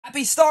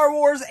Happy Star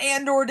Wars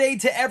Andor Day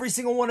to every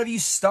single one of you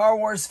Star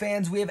Wars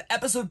fans. We have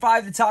episode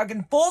 5 to talk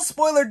in full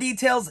spoiler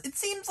details. It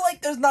seems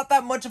like there's not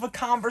that much of a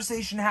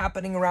conversation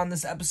happening around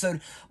this episode,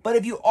 but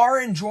if you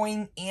are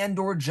enjoying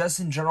Andor just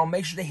in general,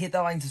 make sure to hit that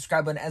like and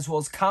subscribe button as well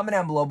as comment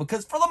down below,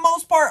 because for the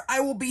most part,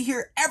 I will be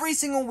here every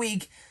single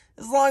week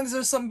as long as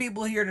there's some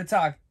people here to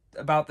talk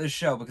about this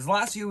show, because the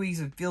last few weeks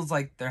it feels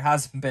like there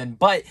hasn't been.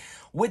 But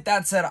with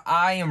that said,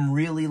 I am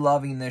really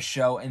loving this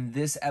show, and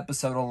this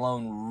episode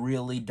alone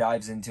really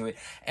dives into it,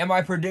 and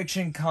my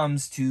prediction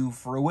comes to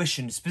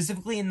fruition,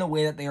 specifically in the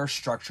way that they are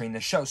structuring the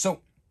show. So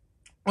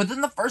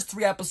within the first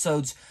 3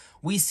 episodes,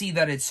 we see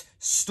that it's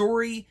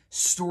story,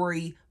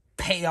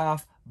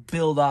 payoff,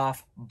 build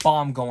off,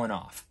 bomb going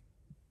off.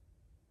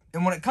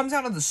 And when it comes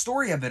down to the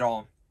story of it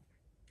all,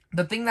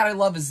 the thing that I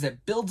love is that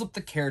it builds up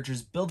the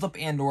characters, builds up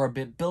Andor a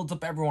bit, builds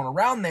up everyone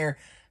around there,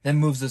 then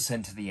moves us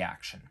into the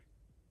action.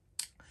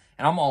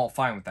 And I'm all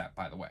fine with that,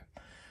 by the way.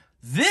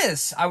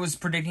 This, I was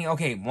predicting,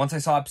 okay, once I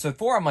saw episode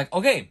 4, I'm like,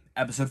 okay,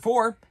 episode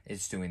 4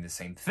 is doing the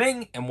same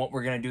thing, and what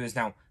we're going to do is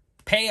now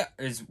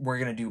we're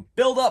going to do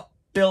build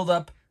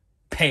up,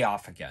 pay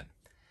off again.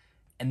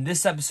 And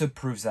this episode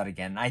proves that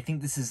again. I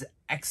think this is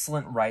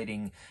excellent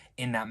writing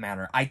in that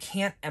matter. I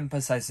can't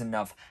emphasize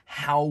enough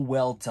how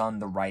well done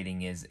the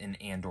writing is in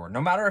Andor.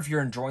 No matter if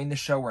you're enjoying the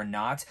show or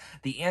not,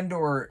 the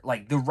Andor,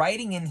 like, the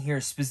writing in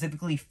here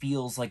specifically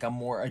feels like a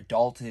more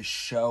adultish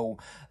show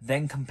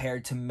than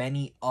compared to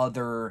many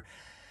other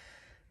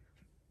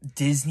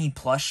Disney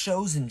Plus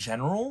shows in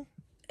general.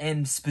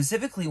 And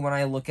specifically when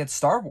I look at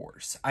Star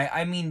Wars.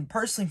 I mean,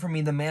 personally for me,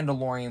 The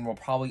Mandalorian will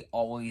probably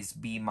always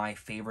be my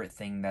favorite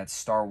thing that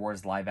Star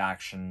Wars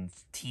live-action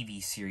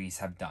TV series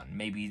have done.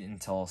 Maybe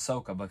until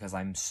Ahsoka, because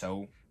I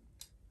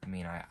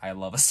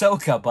love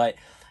Ahsoka, but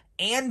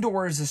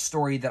Andor is a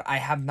story that I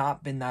have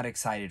not been that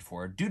excited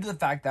for, due to the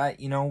fact that,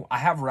 you know, I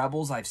have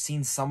Rebels, I've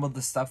seen some of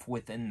the stuff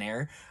within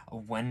there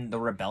when the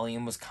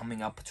rebellion was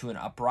coming up to an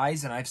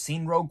uprise, and I've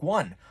seen Rogue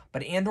One,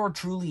 but Andor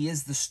truly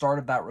is the start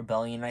of that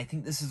rebellion, and I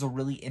think this is a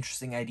really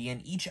interesting idea,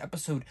 and each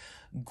episode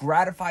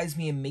gratifies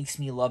me and makes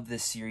me love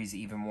this series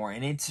even more,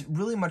 and it's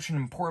really much an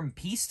important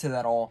piece to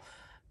that all.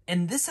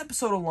 And this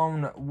episode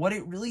alone, what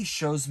it really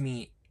shows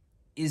me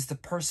is the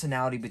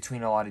personality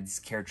between a lot of these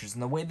characters,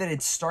 and the way that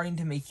it's starting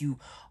to make you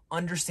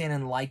understand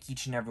and like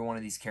each and every one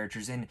of these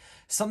characters. And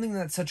something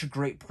that such a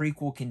great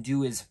prequel can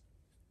do is,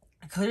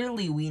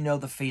 clearly we know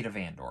the fate of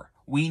Andor.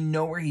 We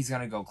know where he's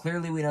going to go.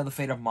 Clearly we know the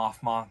fate of Moff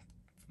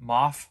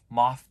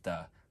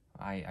Mofta.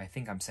 I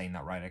think I'm saying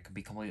that right. I could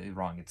be completely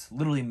wrong. It's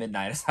literally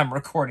midnight as I'm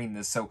recording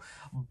this, so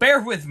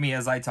bear with me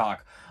as I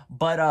talk.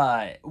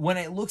 But when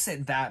it looks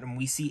at that and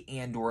we see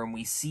Andor and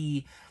we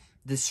see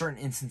there's certain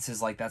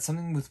instances like that,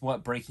 something with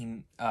what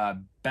Breaking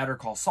Better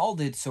Call Saul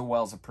did so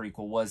well as a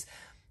prequel was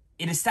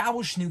it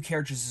established new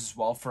characters as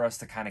well for us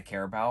to kind of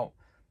care about,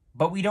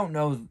 but we don't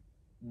know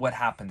what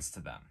happens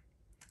to them.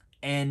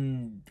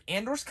 And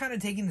Andor's kind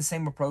of taking the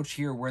same approach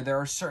here, where there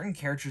are certain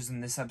characters in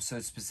this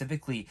episode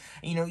specifically,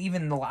 you know,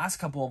 even the last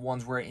couple of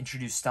ones where it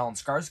introduced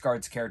Stellan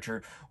Skarsgård's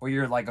character, where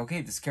you're like,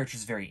 okay, this character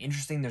is very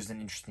interesting, there's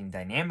an interesting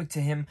dynamic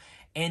to him.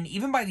 And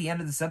even by the end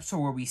of this episode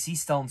where we see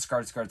Stellan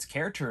Skarsgård's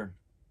character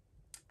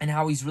and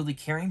how he's really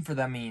caring for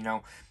them, and, you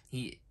know,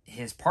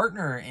 his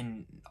partner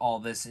in all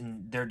this,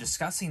 and they're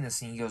discussing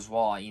this, and he goes,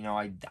 well, you know,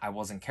 I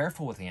wasn't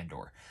careful with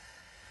Andor.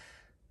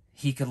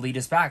 He could lead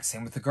us back.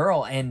 Same with the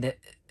girl. And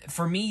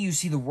for me, you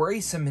see the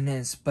worrisome in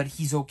his, but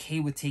he's okay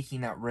with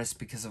taking that risk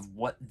because of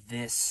what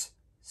this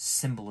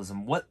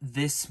symbolism, what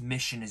this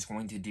mission is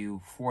going to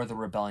do for the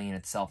rebellion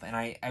itself. And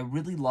I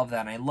really love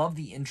that. And I love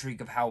the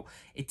intrigue of how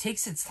it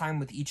takes its time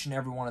with each and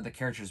every one of the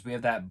characters. We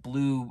have that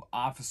blue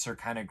officer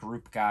kind of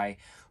group guy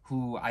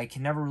who I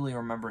can never really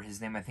remember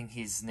his name. I think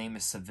his name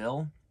is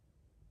Seville.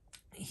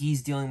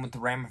 He's dealing with the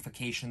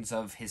ramifications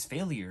of his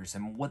failures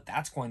and what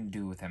that's going to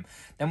do with him.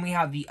 Then we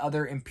have the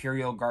other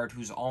Imperial Guard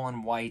who's all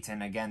in white.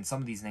 And again, some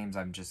of these names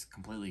I'm just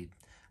completely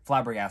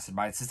flabbergasted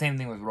by. It's the same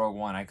thing with Rogue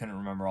One. I couldn't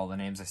remember all the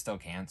names. I still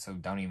can't, so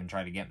don't even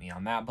try to get me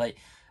on that. But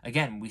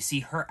again, we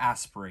see her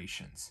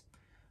aspirations.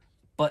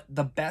 But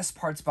the best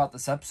parts about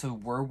this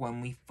episode were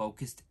when we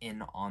focused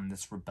in on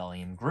this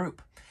rebellion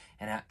group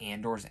and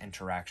Andor's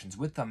interactions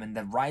with them and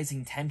the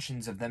rising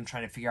tensions of them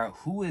trying to figure out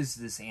who is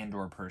this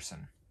Andor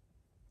person.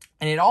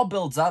 And it all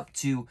builds up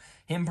to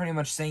him pretty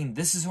much saying,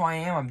 this is who I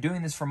am, I'm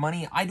doing this for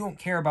money, I don't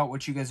care about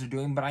what you guys are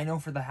doing, but I know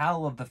for the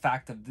hell of the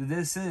fact of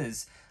this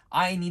is,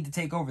 I need to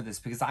take over this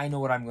because I know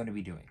what I'm going to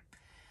be doing.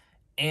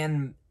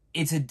 And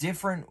it's a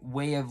different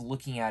way of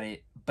looking at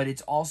it, but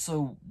it's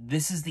also,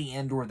 this is the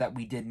Andor that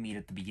we did meet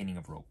at the beginning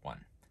of Rogue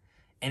One.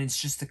 And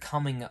it's just the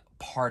coming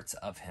parts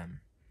of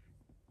him.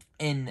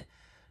 And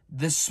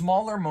the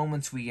smaller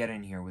moments we get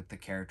in here with the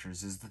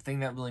characters is the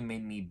thing that really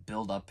made me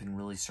build up and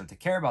really start to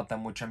care about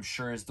them, which I'm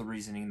sure is the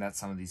reasoning that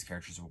some of these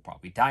characters will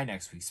probably die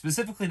next week.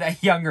 Specifically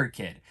that younger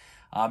kid.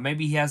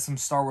 Maybe he has some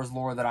Star Wars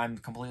lore that I'm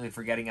completely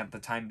forgetting at the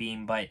time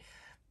being, but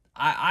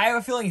I have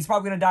a feeling he's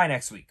probably going to die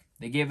next week.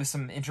 They gave us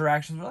some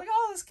interactions. We're like,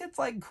 oh, this kid's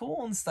like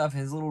cool and stuff.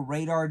 His little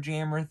radar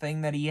jammer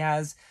thing that he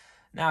has.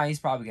 Now he's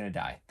probably going to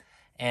die.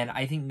 And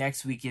I think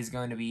next week is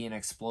going to be an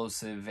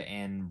explosive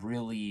and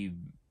really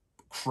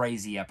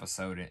crazy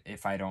episode,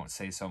 if I don't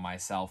say so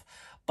myself.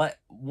 But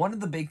one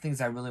of the big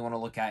things I really want to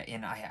look at,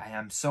 and I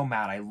am so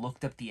mad, I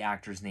looked up the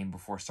actor's name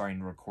before starting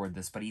to record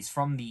this, but he's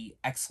from the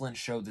excellent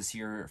show this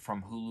year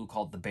from Hulu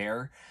called The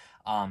Bear.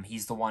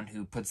 He's the one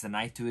who puts the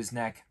knife to his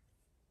neck.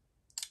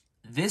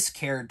 This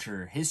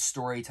character, his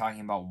story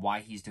talking about why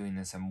he's doing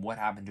this and what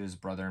happened to his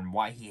brother and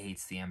why he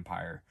hates the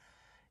Empire,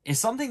 is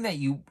something that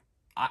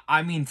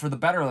I mean, for the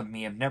better of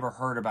me, I've never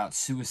heard about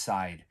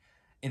suicide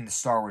in the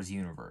Star Wars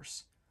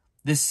universe.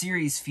 This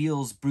series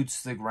feels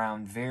boots to the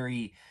ground,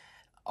 very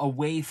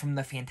away from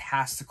the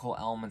fantastical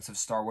elements of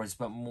Star Wars,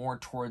 but more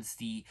towards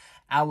the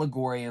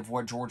allegory of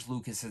what George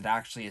Lucas had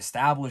actually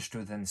established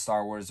within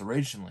Star Wars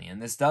originally.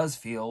 And this does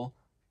feel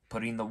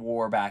putting the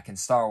war back in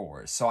Star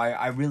Wars. So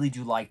I really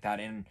do like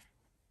that. And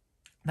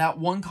that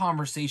one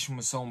conversation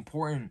was so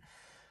important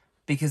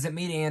because it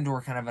made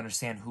Andor kind of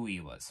understand who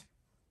he was.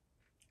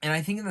 And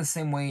I think in the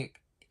same way,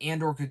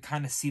 Andor could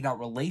kind of see that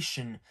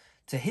relation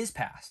to his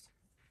past.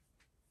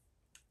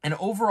 And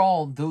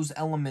overall, those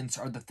elements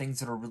are the things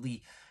that are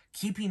really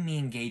keeping me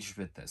engaged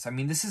with this. I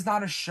mean, this is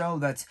not a show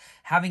that's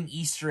having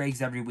Easter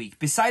eggs every week.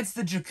 Besides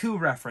the Jakku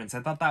reference, I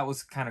thought that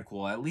was kind of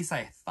cool. At least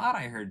I thought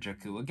I heard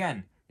Jakku.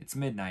 Again, it's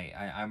midnight.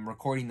 I'm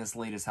recording this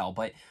late as hell.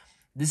 But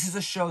this is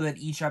a show that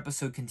each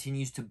episode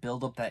continues to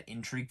build up that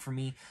intrigue for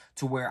me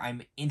to where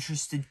I'm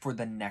interested for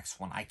the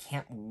next one. I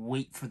can't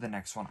wait for the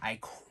next one. I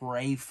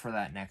crave for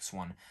that next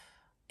one.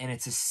 And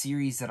it's a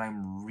series that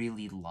I'm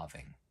really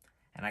loving.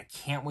 And I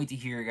can't wait to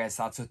hear your guys'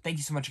 thoughts. So thank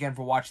you so much again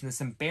for watching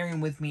this and bearing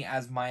with me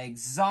as my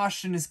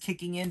exhaustion is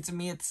kicking into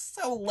me. It's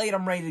so late,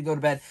 I'm ready to go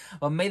to bed.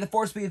 But may the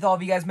force be with all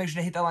of you guys. Make sure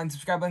to hit that like and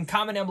subscribe button.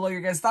 Comment down below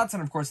your guys' thoughts.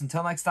 And of course,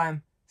 until next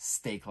time,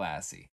 stay classy.